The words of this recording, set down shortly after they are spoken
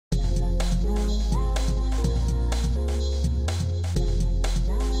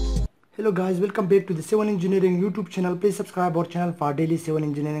Hello guys, welcome back to the Civil Engineering YouTube channel. Please subscribe our channel for daily civil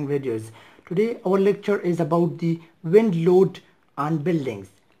engineering videos. Today our lecture is about the wind load on buildings.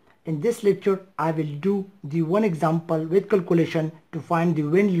 In this lecture I will do the one example with calculation to find the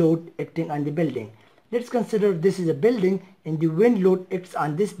wind load acting on the building. Let's consider this is a building and the wind load acts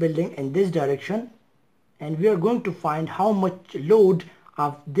on this building in this direction, and we are going to find how much load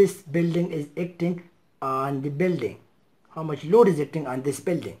of this building is acting on the building. How much load is acting on this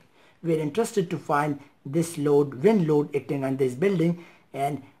building. We are interested to find this load, wind load acting on this building,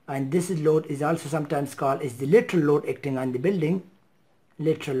 and this load is also sometimes called as the lateral load acting on the building.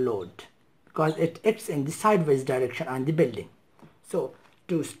 Lateral load, because it acts in the sideways direction on the building. So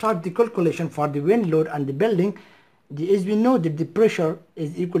to start the calculation for the wind load on the building, as we know that the pressure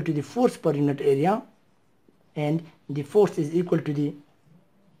is equal to the force per unit area, and the force is equal to the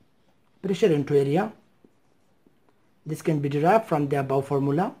pressure into area. This can be derived from the above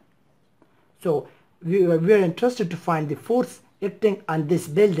formula. So we are interested to find the force acting on this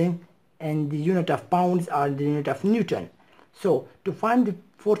building and the unit of pounds or the unit of Newton. So to find the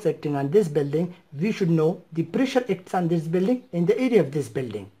force acting on this building, we should know the pressure acts on this building in the area of this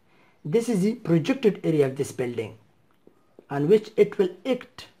building. This is the projected area of this building on which it will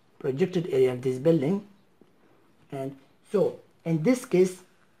act, projected area of this building. And so in this case,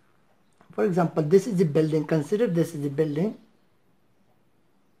 for example, this is the building. Consider this is the building,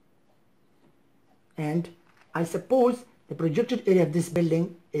 and I suppose the projected area of this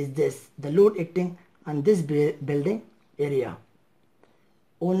building is this, the load acting on this building area.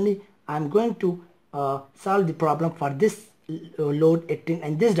 Only I am going to solve the problem for this load acting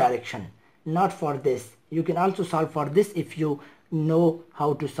in this direction, not for this. You can also solve for this if you know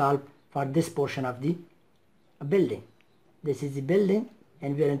how to solve for this portion of the building. This is the building,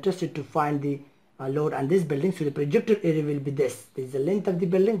 and we are interested to find the load on this building. So the projected area will be this. This is the length of the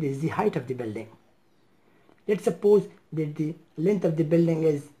building, this is the height of the building. Let's suppose that the length of the building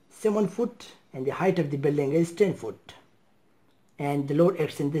is 7 foot and the height of the building is 10 foot, and the load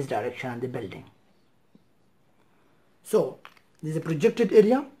acts in this direction on the building. So this is the projected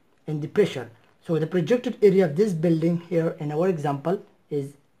area and the pressure. So the projected area of this building here in our example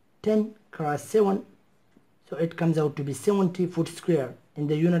is 10 cross 7, so it comes out to be 70 foot square in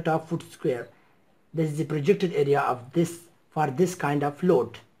the unit of foot square. This is the projected area of this for this kind of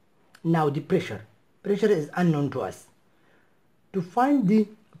load. Now the pressure is unknown to us. To find the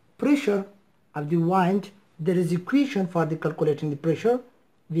pressure of the wind, there is equation for the calculating the pressure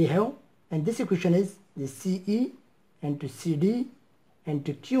we have, and this equation is the CE into CD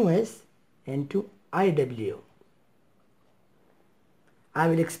into QS into IW. I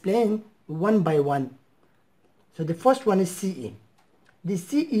will explain one by one. So the first one is CE. The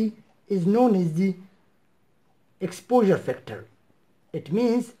CE is known as the exposure factor. It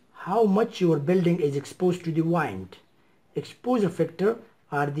means how much your building is exposed to the wind. Exposure factor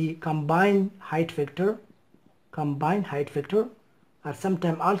are the combined height factor, are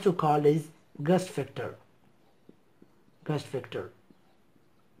sometimes also called as gust factor.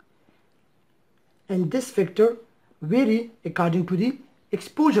 And this factor vary according to the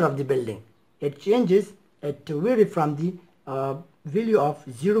exposure of the building. It changes, it vary from the value of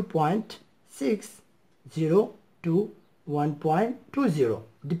 0.60 to 1.20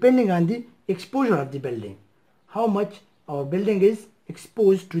 depending on the exposure of the building, how much our building is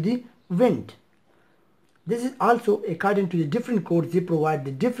exposed to the wind. This is also according to the different codes. They provide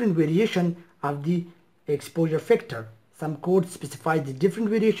the different variation of the exposure factor. Some codes specify the different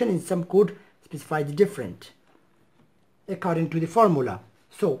variation and some code specify the different according to the formula.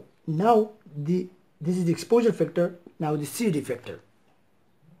 So now this is the exposure factor. Now the CD factor.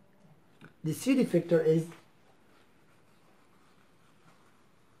 The CD factor is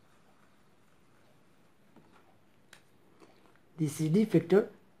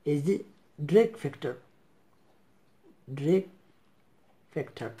the drag factor.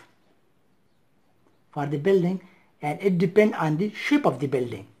 For the building, and it depends on the shape of the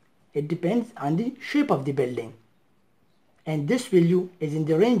building. And this value is in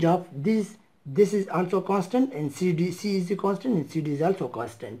the range of this is also constant, and C is a constant, and CD is also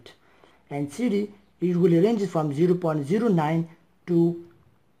constant. And CD usually ranges from 0.09 to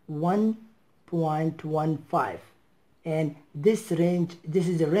 1.15. And this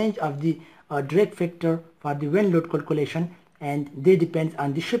is the range of the drag factor for the wind load calculation, and they depend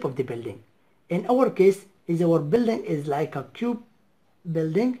on the shape of the building. In our case, our building is like a cube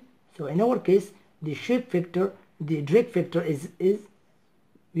building, so in our case the shape factor, the drag factor is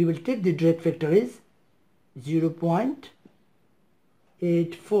we will take the drag factor is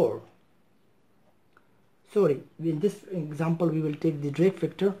 0.84. Sorry, in this example we will take the drag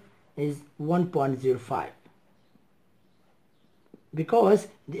factor is 1.05, because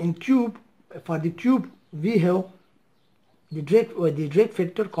in cube, for the cube we have the drag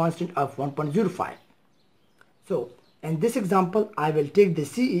factor constant of 1.05. So in this example I will take the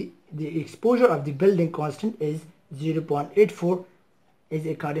CE, the exposure of the building constant is 0.84, is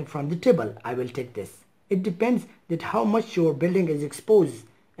according from the table. I will take this. It depends that how much your building is exposed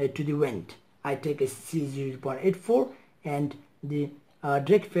to the wind. I take a C 0.84 and the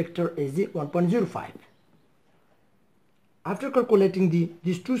drag factor is the 1.05. After calculating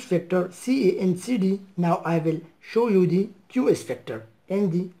these two factors CA and CD, now I will show you the QS factor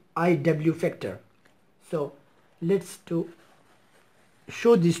and the IW factor. So let's to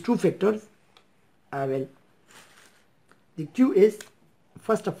show these two factors. The Q is,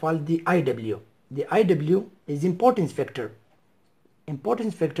 first of all, the IW. The IW is importance factor.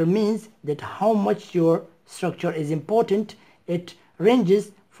 Importance factor means that how much your structure is important. It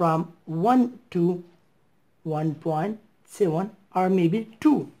ranges from 1 to 1.7 or maybe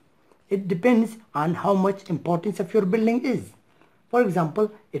 2. It depends on how much importance of your building is. For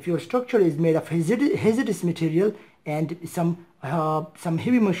example, if your structure is made of hazardous material and some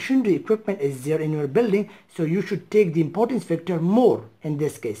heavy machinery equipment is there in your building, so you should take the importance factor more in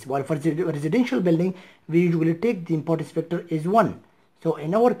this case. While for the residential building, we usually take the importance factor is 1. So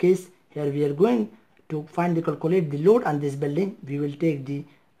in our case, here we are going to calculate the load on this building. We will take the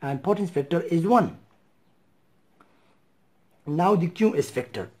importance factor is 1. Now the QS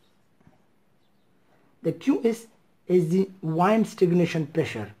factor. The QS is the wind stagnation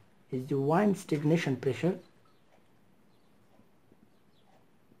pressure. Is the wind stagnation pressure.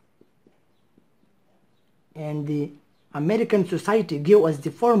 And the American Society gave us the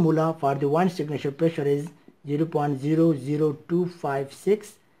formula for the wind stagnation pressure is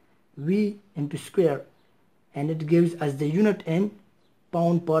 0.00256 V into square, and it gives us the unit in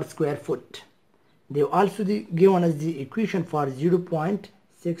pound per square foot. They also given us the equation for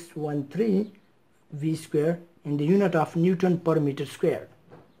 0.613 V square in the unit of Newton per meter square.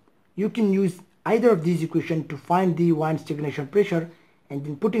 You can use either of these equations to find the wind stagnation pressure and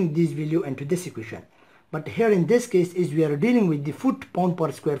then putting this value into this equation. But here in this case is we are dealing with the foot, pound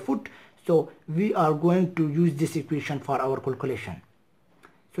per square foot, so we are going to use this equation for our calculation.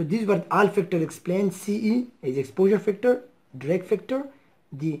 So these were all factors explained. CE is exposure factor, drag factor,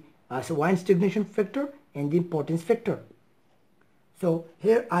 the wind stagnation factor, and the importance factor. So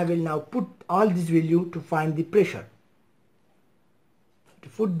here I will now put all this value to find the pressure. To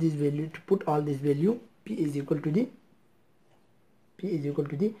put this value, P is equal to the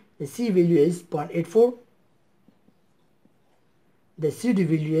C value is 0.84. The CD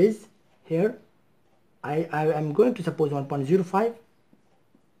value is here. I am going to suppose 1.05,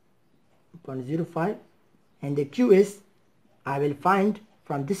 and the QS I will find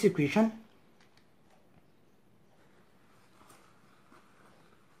from this equation.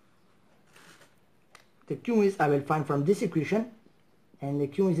 The QS I will find from this equation, and the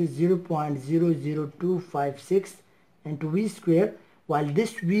QS is 0.00256 into V square, while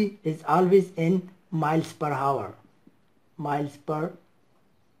this V is always in miles per hour.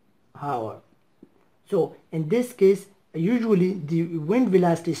 So in this case, usually the wind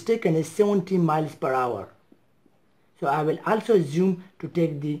velocity is taken as 70 miles per hour. So I will also assume to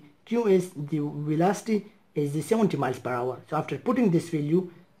take the QS, the velocity is the 70 miles per hour. So after putting this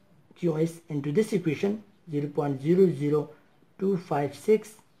value QS into this equation,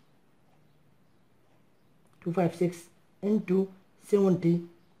 0.00256 into 70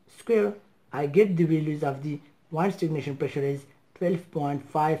 square, I get the values of the wind stagnation pressure is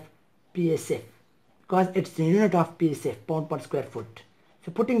 12.5 psf, because it's the unit of psf, pound per square foot.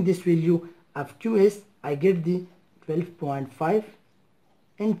 So putting this value of QS, I get the 12.5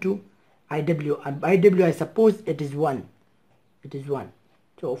 into IW, and IW I suppose it is 1.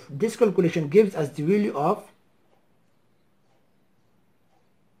 So this calculation gives us the value of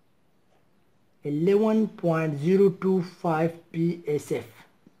 11.025 psf,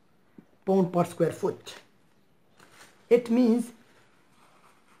 pound per square foot. It means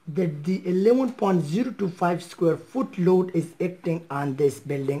that the 11.025 square foot load is acting on this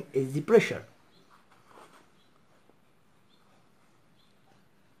building is the pressure.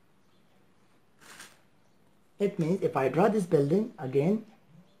 It means if I draw this building again,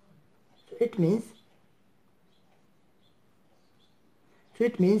 so it means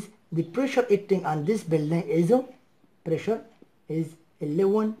the pressure acting on this building is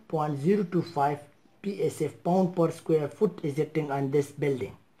 11.025 psf, pound per square foot is acting on this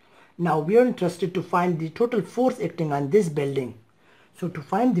building. Now we are interested to find the total force acting on this building. So to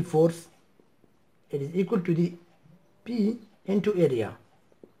find the force, it is equal to the P into area.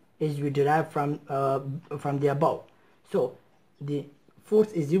 is we derive from the above. So the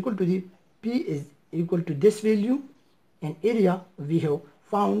force is equal to the P is equal to this value, and area we have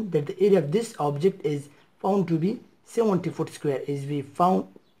found that the area of this object is found to be 70 foot square, as we found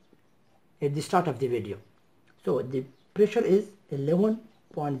at the start of the video. So the pressure is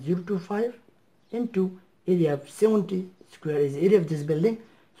 11.025 into area of 70 square is area of this building,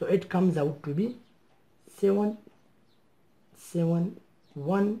 so it comes out to be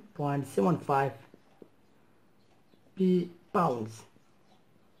 771.75 pounds.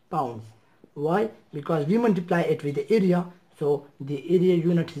 Why? Because we multiply it with the area, so the area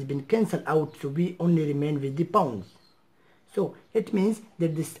unit has been cancelled out, so we only remain with the pounds. So it means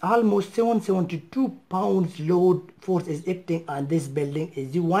that this almost 772 pounds load force is acting on this building,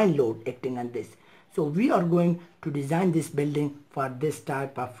 is the wind load acting on this. So we are going to design this building for this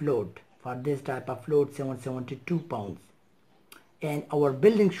type of load, 772 pounds. And our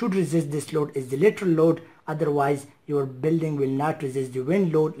building should resist this load is the lateral load, otherwise your building will not resist the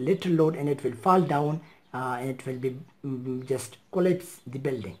wind load, lateral load, and it will fall down and it will be just collapse the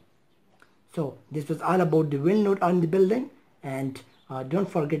building. So this was all about the wind load on the building, and don't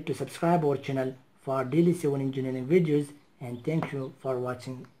forget to subscribe our channel for daily civil engineering videos, and thank you for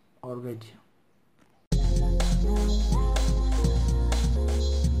watching our video.